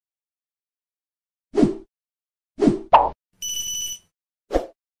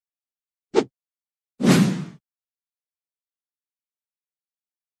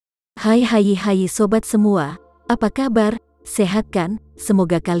Hai sobat semua, apa kabar? Sehat kan?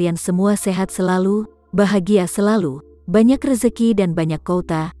 Semoga kalian semua sehat selalu, bahagia selalu, banyak rezeki dan banyak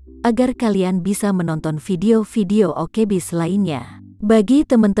kota, agar kalian bisa menonton video-video okebis lainnya. Bagi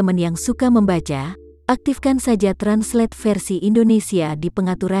teman-teman yang suka membaca, aktifkan saja translate versi Indonesia di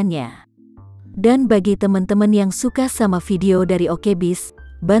pengaturannya. Dan bagi teman-teman yang suka sama video dari okebis,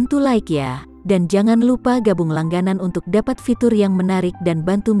 bantu like ya. Dan jangan lupa gabung langganan untuk dapat fitur yang menarik dan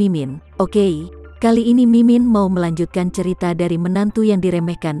bantu Mimin. Oke, kali ini Mimin mau melanjutkan cerita dari menantu yang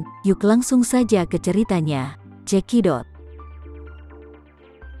diremehkan. Yuk langsung saja ke ceritanya. Cekidot.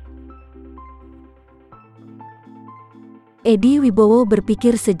 Edi Wibowo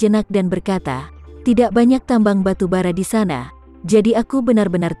berpikir sejenak dan berkata, tidak banyak tambang batu bara di sana, jadi aku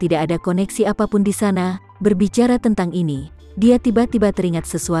benar-benar tidak ada koneksi apapun di sana. Berbicara tentang ini, dia tiba-tiba teringat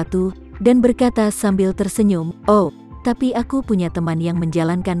sesuatu, dan berkata sambil tersenyum, oh, tapi aku punya teman yang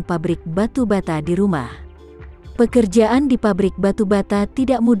menjalankan pabrik batu bata di rumah. Pekerjaan di pabrik batu bata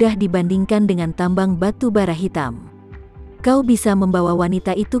tidak mudah dibandingkan dengan tambang batu bara hitam. Kau bisa membawa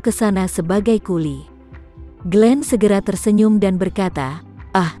wanita itu ke sana sebagai kuli. Glenn segera tersenyum dan berkata,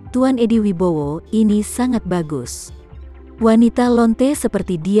 ah, Tuan Edi Wibowo, ini sangat bagus. Wanita lonte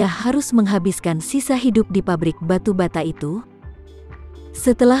seperti dia harus menghabiskan sisa hidup di pabrik batu bata itu?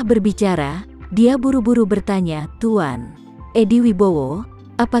 Setelah berbicara, dia buru-buru bertanya, Tuan Edi Wibowo,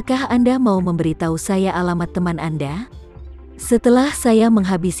 apakah Anda mau memberitahu saya alamat teman Anda? Setelah saya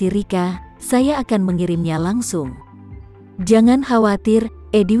menghabisi Rika, saya akan mengirimnya langsung. Jangan khawatir,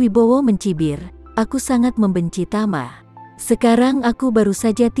 Edi Wibowo mencibir, aku sangat membenci Tama. Sekarang aku baru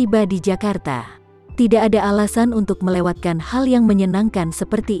saja tiba di Jakarta. Tidak ada alasan untuk melewatkan hal yang menyenangkan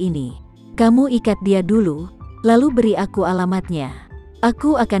seperti ini. Kamu ikat dia dulu, lalu beri aku alamatnya.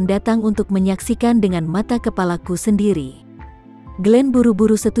 Aku akan datang untuk menyaksikan dengan mata kepalaku sendiri. Glenn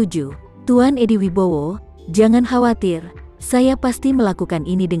buru-buru setuju. Tuan Edi Wibowo, jangan khawatir, saya pasti melakukan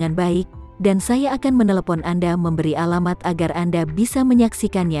ini dengan baik, dan saya akan menelepon Anda memberi alamat agar Anda bisa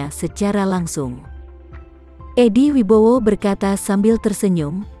menyaksikannya secara langsung. Edi Wibowo berkata sambil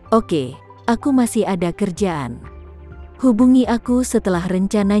tersenyum, oke, aku masih ada kerjaan. Hubungi aku setelah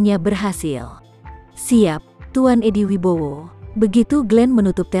rencananya berhasil. Siap, Tuan Edi Wibowo. Begitu Glenn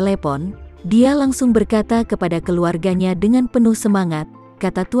menutup telepon, dia langsung berkata kepada keluarganya dengan penuh semangat,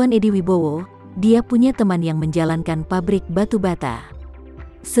 kata Tuan Edi Wibowo, dia punya teman yang menjalankan pabrik batu bata.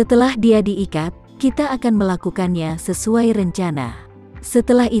 Setelah dia diikat, kita akan melakukannya sesuai rencana.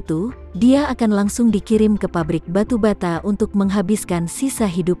 Setelah itu, dia akan langsung dikirim ke pabrik batu bata untuk menghabiskan sisa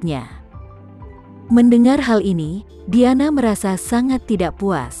hidupnya. Mendengar hal ini, Diana merasa sangat tidak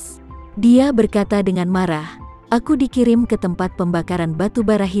puas. Dia berkata dengan marah, aku dikirim ke tempat pembakaran batu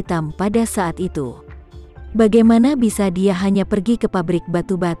bara hitam pada saat itu. Bagaimana bisa dia hanya pergi ke pabrik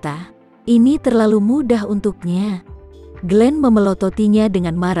batu bata? Ini terlalu mudah untuknya. Glenn memelototinya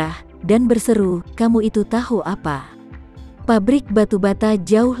dengan marah, dan berseru, kamu itu tahu apa? Pabrik batu bata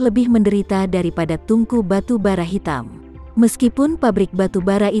jauh lebih menderita daripada tungku batu bara hitam. Meskipun pabrik batu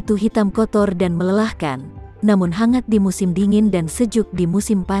bara itu hitam kotor dan melelahkan, namun hangat di musim dingin dan sejuk di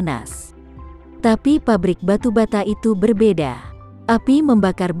musim panas. Tapi pabrik batu bata itu berbeda. Api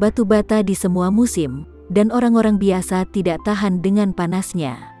membakar batu bata di semua musim, dan orang-orang biasa tidak tahan dengan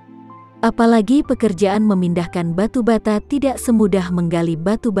panasnya. Apalagi pekerjaan memindahkan batu bata tidak semudah menggali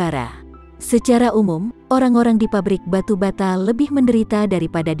batu bara. Secara umum, orang-orang di pabrik batu bata lebih menderita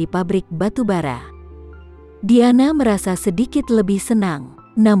daripada di pabrik batu bara. Diana merasa sedikit lebih senang,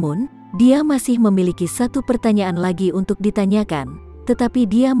 namun, dia masih memiliki satu pertanyaan lagi untuk ditanyakan. Tetapi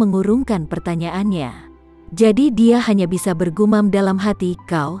dia mengurungkan pertanyaannya. Jadi dia hanya bisa bergumam dalam hati,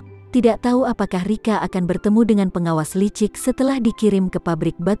 kau tidak tahu apakah Rika akan bertemu dengan pengawas licik setelah dikirim ke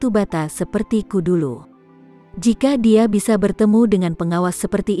pabrik batu bata sepertiku dulu. Jika dia bisa bertemu dengan pengawas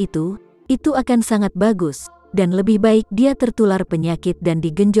seperti itu akan sangat bagus, dan lebih baik dia tertular penyakit dan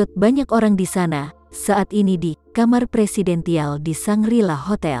digenjot banyak orang di sana, saat ini di kamar presidensial di Shangri-La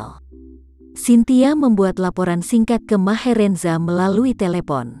Hotel. Sintia membuat laporan singkat ke Maherenza melalui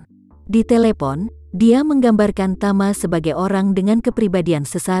telepon. Di telepon, dia menggambarkan Tama sebagai orang dengan kepribadian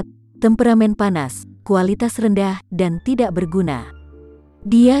sesat, temperamen panas, kualitas rendah, dan tidak berguna.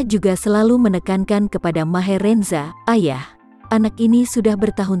 Dia juga selalu menekankan kepada Maherenza, ayah, anak ini sudah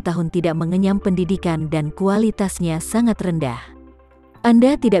bertahun-tahun tidak mengenyam pendidikan dan kualitasnya sangat rendah.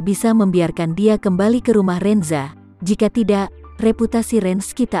 Anda tidak bisa membiarkan dia kembali ke rumah Renza, jika tidak, reputasi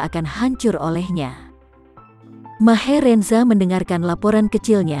Renz kita akan hancur olehnya. Maherenza mendengarkan laporan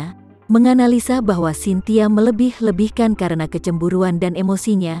kecilnya, menganalisa bahwa Sintia melebih-lebihkan karena kecemburuan dan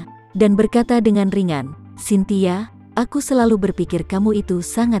emosinya, dan berkata dengan ringan, Sintia, aku selalu berpikir kamu itu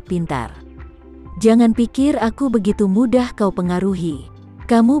sangat pintar. Jangan pikir aku begitu mudah kau pengaruhi.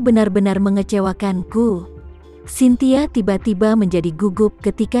 Kamu benar-benar mengecewakanku." Sintia tiba-tiba menjadi gugup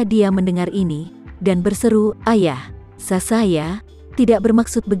ketika dia mendengar ini, dan berseru, "Ayah, saya tidak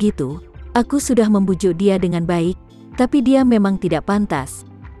bermaksud begitu. Aku sudah membujuk dia dengan baik, tapi dia memang tidak pantas."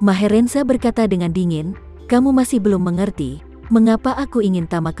 Maherenza berkata dengan dingin, "Kamu masih belum mengerti mengapa aku ingin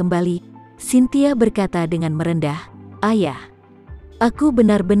Tama kembali." Sintia berkata dengan merendah, "Ayah, aku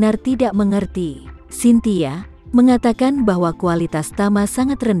benar-benar tidak mengerti." Sintia mengatakan bahwa kualitas Tama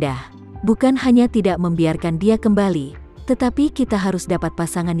sangat rendah. Bukan hanya tidak membiarkan dia kembali, tetapi kita harus dapat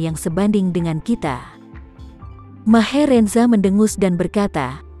pasangan yang sebanding dengan kita. Maherenza mendengus dan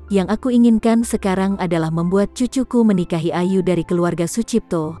berkata, "Yang aku inginkan sekarang adalah membuat cucuku menikahi Ayu dari keluarga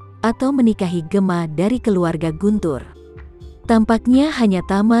Sucipto, atau menikahi Gema dari keluarga Guntur. Tampaknya hanya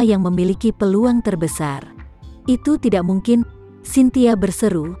Tama yang memiliki peluang terbesar." "Itu tidak mungkin," Sintia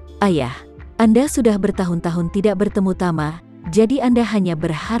berseru, "Ayah, Anda sudah bertahun-tahun tidak bertemu Tama, jadi Anda hanya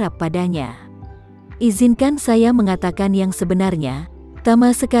berharap padanya." "Izinkan saya mengatakan yang sebenarnya.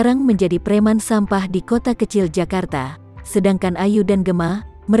 Tama sekarang menjadi preman sampah di kota kecil Jakarta, sedangkan Ayu dan Gema,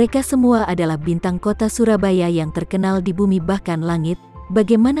 mereka semua adalah bintang kota Surabaya yang terkenal di bumi bahkan langit.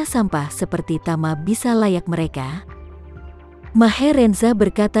 Bagaimana sampah seperti Tama bisa layak mereka?" Maherenza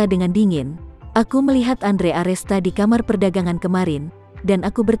berkata dengan dingin, "Aku melihat Andre Aresta di kamar perdagangan kemarin, dan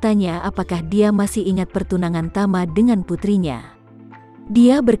aku bertanya apakah dia masih ingat pertunangan Tama dengan putrinya.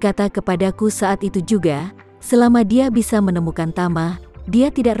 Dia berkata kepadaku saat itu juga, selama dia bisa menemukan Tama,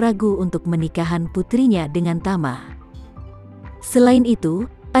 dia tidak ragu untuk menikahan putrinya dengan Tama." Selain itu,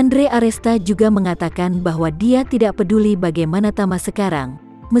 Andre Aresta juga mengatakan bahwa dia tidak peduli bagaimana Tama sekarang.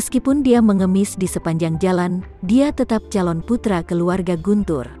 Meskipun dia mengemis di sepanjang jalan, dia tetap calon putra keluarga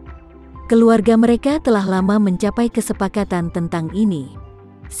Guntur. Keluarga mereka telah lama mencapai kesepakatan tentang ini.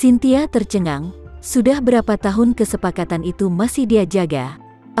 Sintia tercengang, sudah berapa tahun kesepakatan itu masih dia jaga?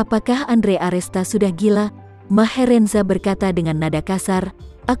 Apakah Andre Aresta sudah gila? Maherenza berkata dengan nada kasar,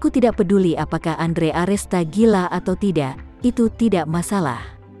 "Aku tidak peduli apakah Andre Aresta gila atau tidak, itu tidak masalah.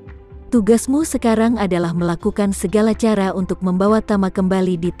 Tugasmu sekarang adalah melakukan segala cara untuk membawa Tama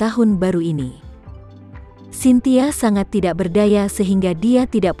kembali di tahun baru ini." Sintia sangat tidak berdaya sehingga dia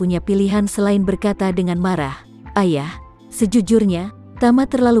tidak punya pilihan selain berkata dengan marah, "Ayah, sejujurnya, Tama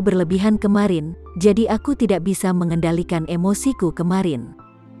terlalu berlebihan kemarin, jadi aku tidak bisa mengendalikan emosiku kemarin.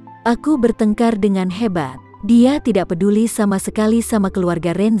 Aku bertengkar dengan hebat. Dia tidak peduli sama sekali sama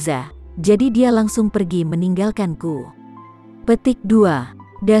keluarga Renza, jadi dia langsung pergi meninggalkanku." Petik 2.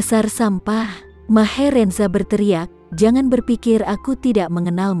 Dasar sampah. Maherenza berteriak, "Jangan berpikir aku tidak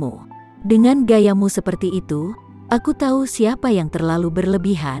mengenalmu. Dengan gayamu seperti itu, aku tahu siapa yang terlalu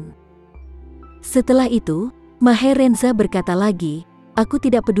berlebihan." Setelah itu, Maherenza berkata lagi, "Aku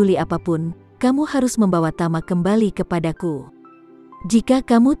tidak peduli apapun, kamu harus membawa Tama kembali kepadaku. Jika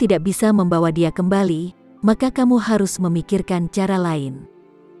kamu tidak bisa membawa dia kembali, maka kamu harus memikirkan cara lain."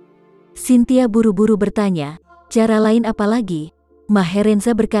 Sintia buru-buru bertanya, "Cara lain apa lagi?"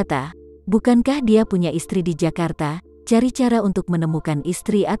 Maherenza berkata, "Bukankah dia punya istri di Jakarta? Cari cara untuk menemukan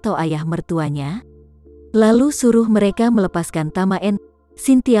istri atau ayah mertuanya. Lalu suruh mereka melepaskan Tama."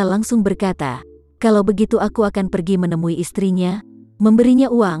 Sintia langsung berkata, "Kalau begitu aku akan pergi menemui istrinya,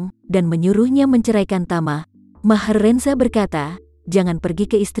 memberinya uang, dan menyuruhnya menceraikan Tama." Maherenza berkata, "Jangan pergi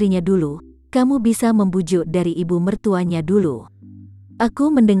ke istrinya dulu, kamu bisa membujuk dari ibu mertuanya dulu.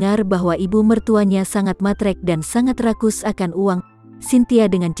 Aku mendengar bahwa ibu mertuanya sangat matrek dan sangat rakus akan uang." Sintia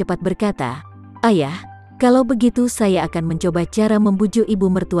dengan cepat berkata, "Ayah, kalau begitu saya akan mencoba cara membujuk ibu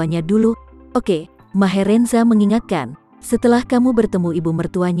mertuanya dulu." "Oke," Maherenza mengingatkan, "setelah kamu bertemu ibu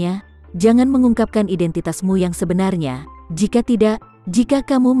mertuanya, jangan mengungkapkan identitasmu yang sebenarnya. Jika tidak, jika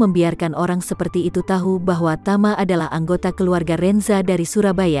kamu membiarkan orang seperti itu tahu bahwa Tama adalah anggota keluarga Renza dari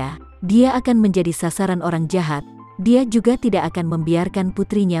Surabaya, dia akan menjadi sasaran orang jahat. Dia juga tidak akan membiarkan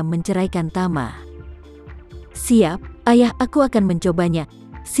putrinya menceraikan Tama." "Siap, ayah, aku akan mencobanya."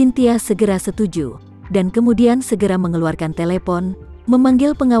 Sintia segera setuju, dan kemudian segera mengeluarkan telepon,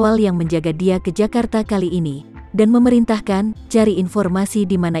 memanggil pengawal yang menjaga dia ke Jakarta kali ini, dan memerintahkan, "Cari informasi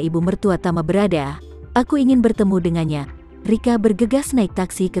di mana ibu mertua Tama berada. Aku ingin bertemu dengannya." Rika bergegas naik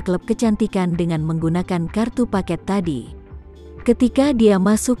taksi ke klub kecantikan dengan menggunakan kartu paket tadi. Ketika dia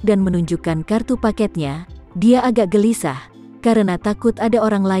masuk dan menunjukkan kartu paketnya, dia agak gelisah, karena takut ada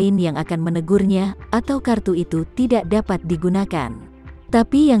orang lain yang akan menegurnya, atau kartu itu tidak dapat digunakan.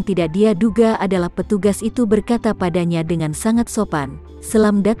 Tapi yang tidak dia duga adalah petugas itu berkata padanya dengan sangat sopan,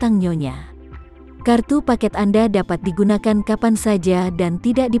 "Selamat datang Nyonya. Kartu paket Anda dapat digunakan kapan saja dan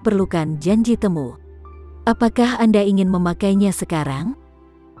tidak diperlukan janji temu." Apakah Anda ingin memakainya sekarang?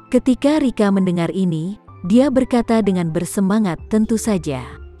 Ketika Rika mendengar ini, dia berkata dengan bersemangat, tentu saja.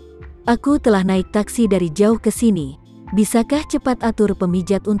 Aku telah naik taksi dari jauh ke sini. Bisakah cepat atur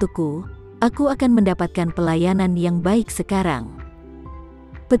pemijat untukku? Aku akan mendapatkan pelayanan yang baik sekarang.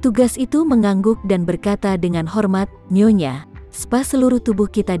 Petugas itu mengangguk dan berkata dengan hormat, Nyonya, spa seluruh tubuh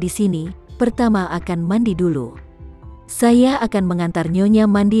kita di sini, pertama akan mandi dulu. Saya akan mengantar Nyonya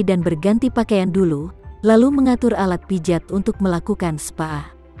mandi dan berganti pakaian dulu, lalu mengatur alat pijat untuk melakukan spa.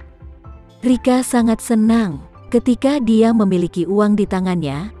 Rika sangat senang. Ketika dia memiliki uang di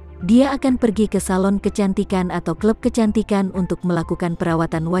tangannya, dia akan pergi ke salon kecantikan atau klub kecantikan untuk melakukan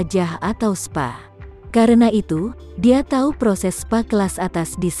perawatan wajah atau spa. Karena itu, dia tahu proses spa kelas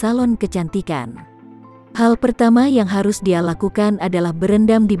atas di salon kecantikan. Hal pertama yang harus dia lakukan adalah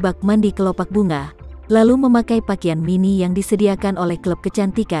berendam di bak mandi kelopak bunga, lalu memakai pakaian mini yang disediakan oleh klub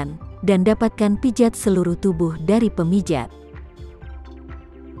kecantikan, dan dapatkan pijat seluruh tubuh dari pemijat.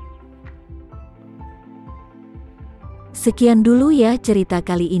 Sekian dulu ya cerita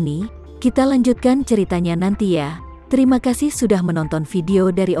kali ini, kita lanjutkan ceritanya nanti ya. Terima kasih sudah menonton video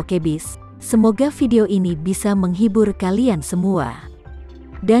dari Okebis, semoga video ini bisa menghibur kalian semua.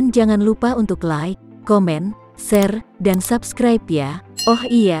 Dan jangan lupa untuk like, komen, share, dan subscribe ya. Oh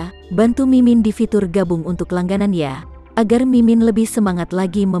iya, bantu Mimin di fitur gabung untuk langganan ya, agar Mimin lebih semangat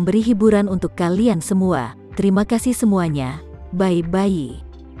lagi memberi hiburan untuk kalian semua. Terima kasih semuanya, bye-bye.